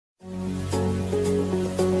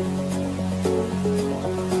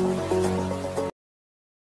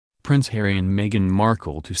Prince Harry and Meghan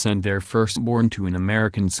Markle to send their firstborn to an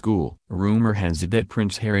American school. Rumor has it that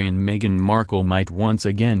Prince Harry and Meghan Markle might once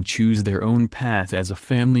again choose their own path as a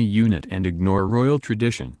family unit and ignore royal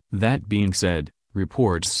tradition. That being said,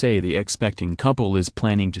 reports say the expecting couple is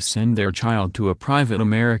planning to send their child to a private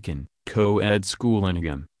American, co-ed school in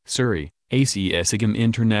Egham, Surrey, ACS Egham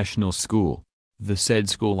International School. The said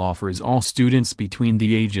school offers all students between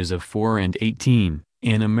the ages of 4 and 18,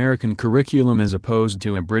 an American curriculum as opposed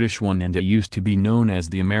to a British one, and it used to be known as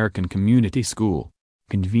the American Community School.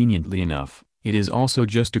 Conveniently enough, it is also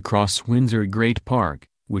just across Windsor Great Park,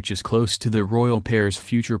 which is close to the royal pair's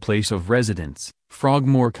future place of residence,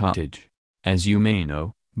 Frogmore Cottage. As you may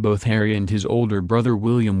know, both Harry and his older brother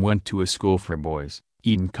William went to a school for boys,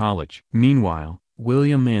 Eton College. Meanwhile,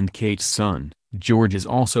 William and Kate's son, George, is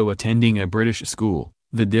also attending a British school,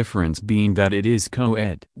 the difference being that it is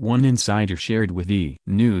co-ed. One insider shared with E!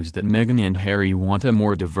 News that Meghan and Harry want a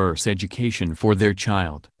more diverse education for their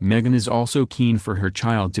child. Meghan is also keen for her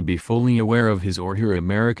child to be fully aware of his or her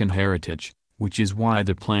American heritage, which is why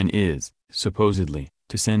the plan is, supposedly,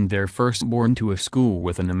 to send their firstborn to a school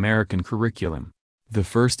with an American curriculum. The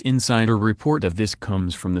first insider report of this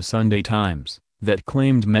comes from the Sunday Times, that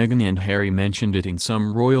claimed Meghan and Harry mentioned it in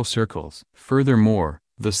some royal circles. Furthermore,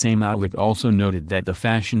 the same outlet also noted that the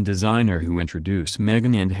fashion designer who introduced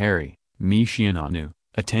Meghan and Harry, Mishiananu,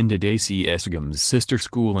 attended ACS Egham's sister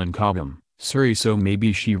school in Cobham, Surrey, so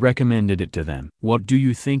maybe she recommended it to them. What do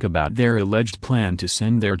you think about their alleged plan to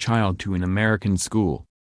send their child to an American school?